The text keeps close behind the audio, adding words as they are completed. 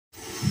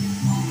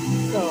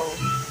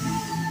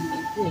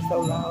It's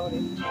so loud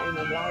and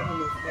the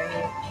lighting is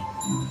bad.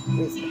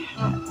 It's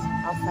hot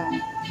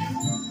outside.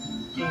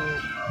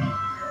 And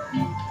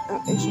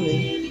I'm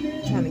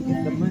actually trying to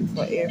get the money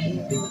for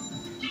Airbnb.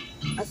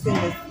 I seen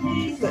this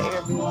cheaper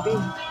Airbnb.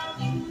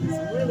 It's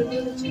really,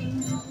 really cheap.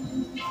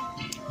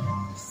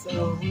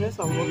 So that's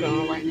what I'm working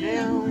on right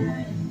now.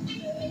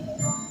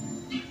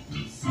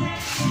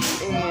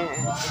 And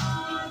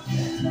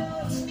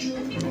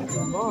I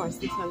just borrowed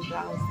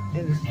 $600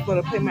 and for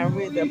to pay my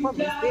rent. The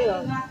apartment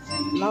still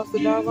lost the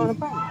doggone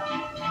apartment.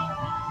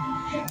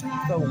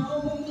 So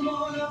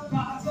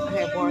I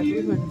had borrowed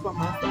 $300 for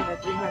my son and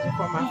 $300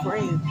 for my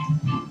friend.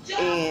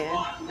 And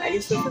I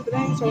guess if they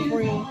ain't your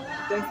friend,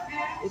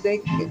 if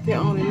they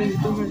only lend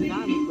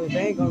 $300, but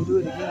they ain't gonna do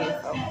it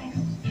again. So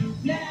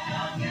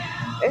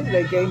actually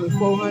they gave me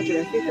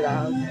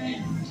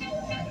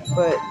 $450.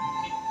 But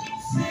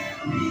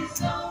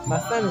my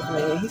son is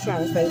mad. He's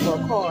trying to save for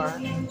a car.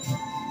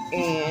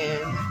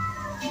 And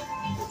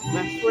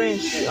my friend,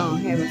 she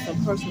having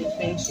some personal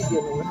things she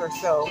dealing with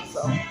herself.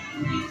 So I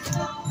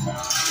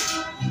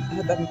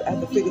have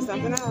to figure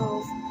something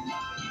out.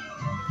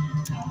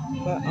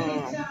 But I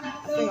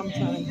think I'm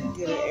trying to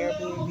get an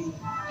Airbnb.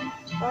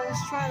 But I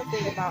was trying to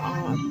think about I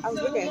was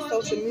looking at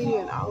social media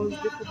and all those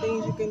different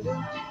things you can do.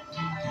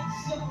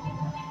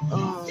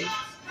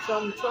 So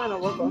I'm trying to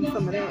work on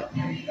some of that.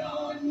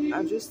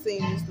 I just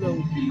seen this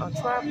little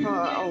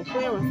tripod on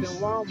clearance in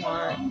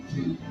Walmart.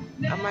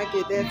 I might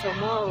get that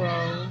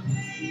tomorrow.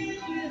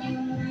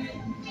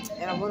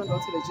 And I want to go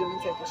to the gym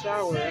and take a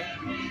shower.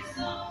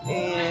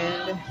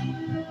 And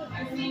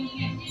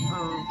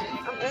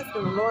I'm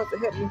asking the Lord to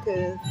help me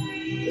because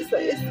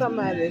it's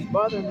somebody that's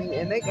bothering me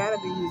and they gotta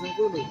be using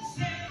voodoo.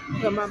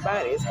 Because my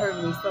body is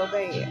hurting me so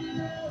bad.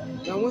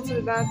 And I went to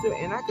the doctor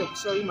and I could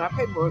show you my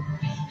paperwork.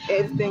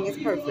 Everything is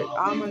perfect.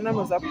 All my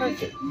numbers are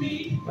perfect.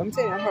 I'm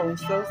telling you, I'm hurting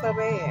so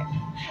bad.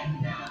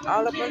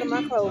 All up under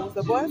my clothes.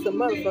 The boy's a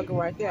motherfucker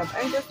right there.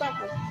 Ain't that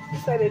something? You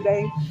say that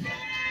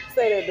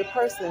the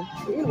person.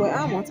 Anyway, I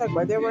don't want to talk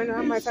about that right now.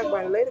 I might talk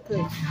about it later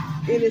because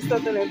it is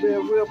something that be a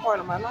real part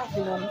of my life.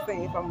 You know what I'm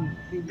saying? If I'm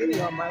be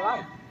video of my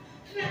life.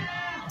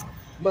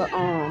 But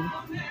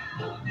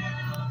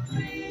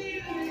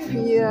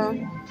yeah.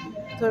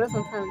 So that's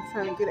what I'm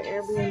trying to get an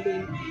Airbnb.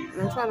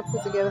 And I'm trying to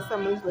put together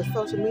some of these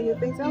social media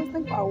things. I was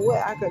thinking about what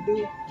I could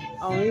do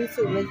on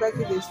YouTube. And if I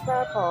get this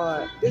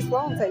tripod, this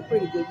phone take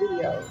pretty good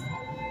videos.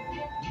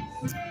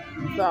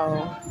 So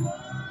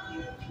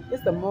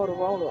it's a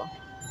Motorola.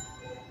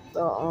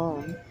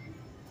 So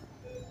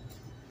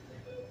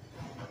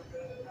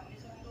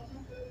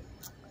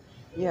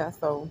yeah,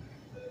 so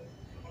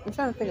I'm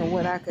trying to think of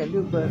what I could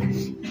do, but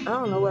I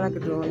don't know what I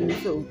could do on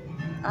YouTube.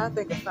 I'll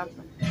think of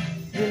something.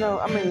 You know,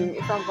 I mean,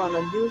 if I'm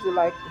gonna use it,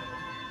 like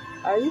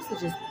I used to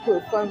just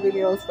put fun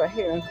videos for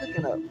hair and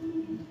cooking up,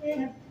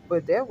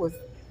 but I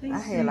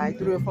had like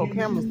 3 or 4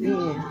 cameras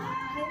then,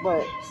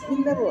 but you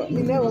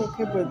never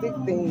can predict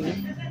things.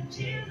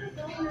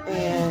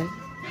 And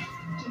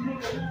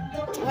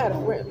I had a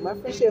friend, my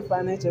friend, she a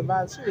financial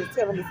advisor. She was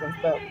telling me some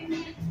stuff,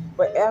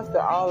 but after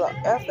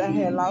I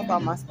had lost all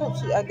my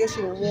stuff, I guess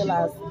she didn't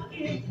realize,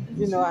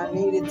 you know, I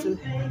needed to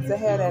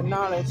have that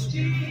knowledge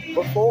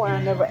before.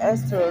 I never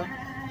asked her,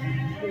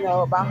 you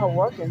know, about her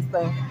work and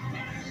stuff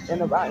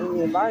and about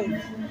any advice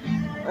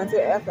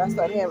until after I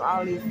started having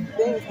all these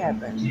things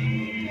happen.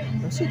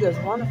 And she does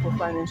wonderful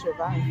financial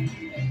advice.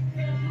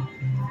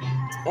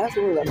 That's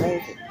really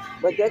amazing.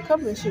 But that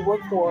company she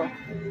worked for,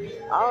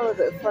 all of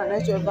the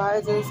financial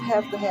advisors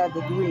have to have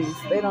degrees.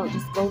 They don't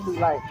just go through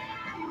like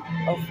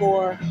a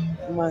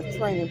 4-month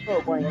training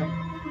program.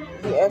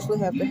 You actually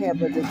have to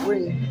have a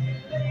degree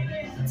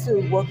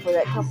to work for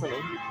that company.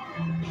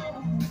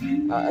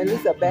 At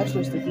least a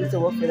bachelor's degree to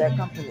work for that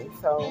company.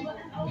 So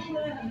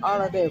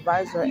all of the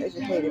advisors are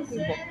educated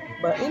people.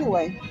 But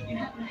anyway,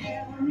 I'm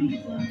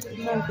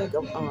trying to think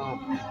of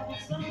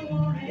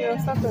you know,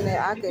 something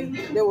that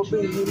would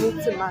be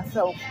unique to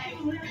myself,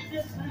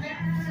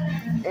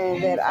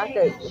 and that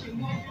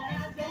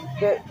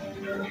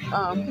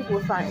people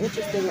would find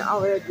interesting and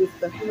all that good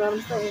stuff. You know what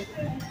I'm saying?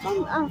 I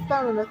haven't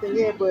found nothing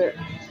yet, but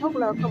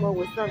hopefully I'll come up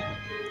with something.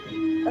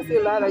 I see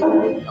a lot of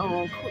unique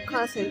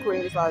content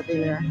creators out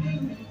there,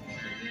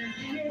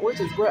 which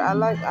is great. I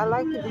like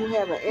people who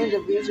have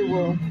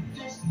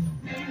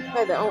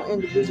their own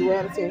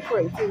individuality and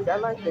creativity. I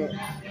like that.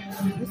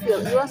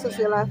 You also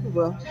see a lot of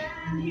people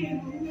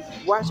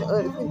watching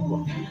other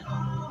people,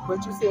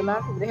 but you see a lot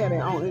of people that have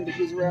their own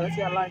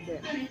individuality. I like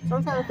that. So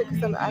I'm trying to think of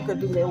something I could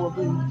do that would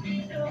be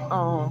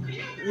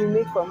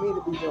unique for me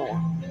to be doing.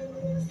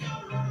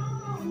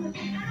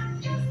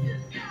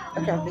 I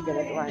can't think of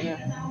it right now.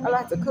 I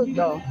like to cook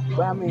though,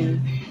 but I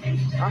mean,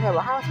 I don't have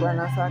a house right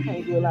now, so I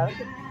can't do a lot of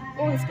cooking.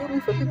 Oh, excuse me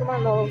for picking my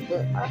nose,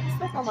 but I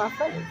stuck on my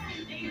face.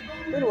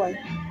 Anyway,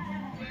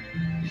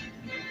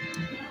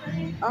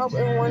 I hope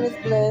everyone is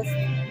blessed.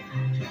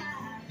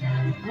 I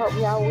hope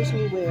y'all wish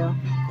me well.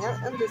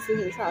 I'm just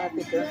sitting here trying to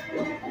think of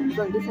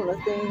some different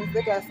little things.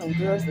 They got some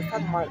girls that's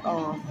talking about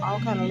all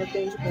kind of little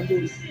things you can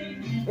do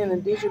in the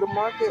digital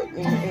market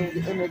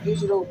and in the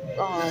digital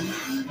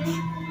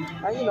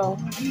you know,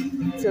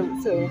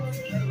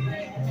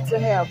 to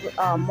have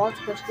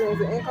multiple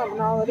streams of income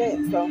and all of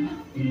that. So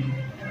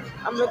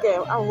I'm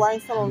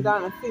writing some of them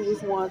down and see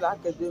which ones I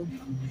could do.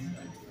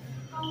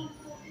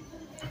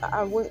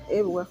 I went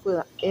everywhere,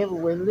 for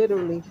everywhere,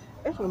 literally.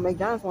 Actually,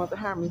 McDonald's wants to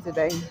hire me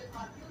today,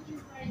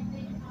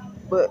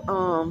 but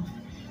I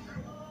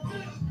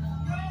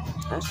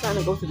was trying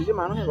to go to the gym.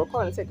 I don't have a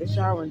car to take a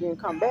shower and then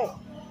come back,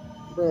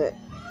 but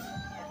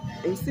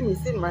they see me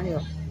sitting right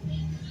here.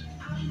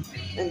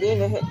 And then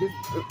they had this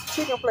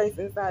chicken place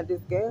inside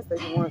this gas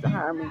station wanted to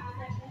hire me,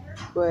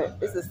 but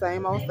it's the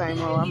same old,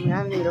 same old. I mean,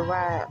 I need a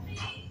ride.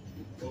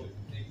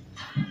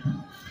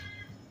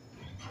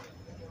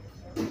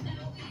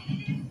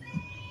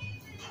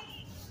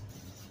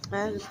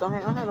 I just don't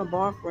have no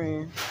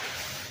boyfriend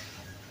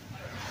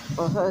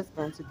or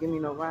husband to give me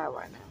no ride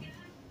right now.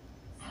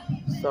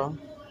 So,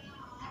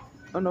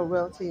 or no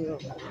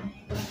relative.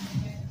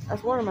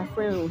 That's one of my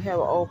friends who have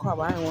an old car,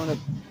 but I didn't want to.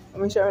 I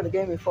mean, she already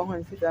gave me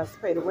 $450 to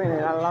pay the rent,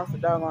 and I lost the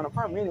doggone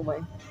apartment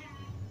anyway.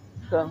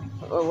 So,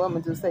 a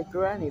woman just say,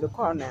 girl, I need a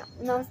car now.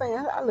 You know what I'm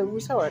saying? I look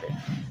retarded.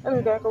 I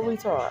look like a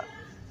retard.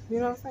 You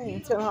know what I'm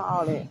saying? Tell her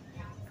all that.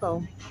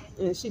 So,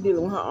 and she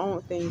dealing with her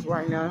own things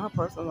right now in her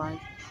personal life.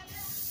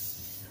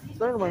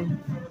 So anyway,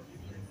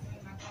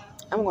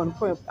 I'm going to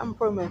pray. I'm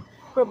praying.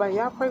 Pray about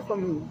y'all. Pray for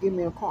me. Give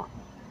me a car.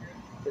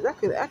 Cause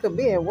I could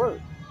be at work.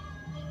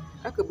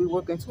 I could be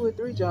working 2 or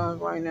 3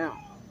 jobs right now.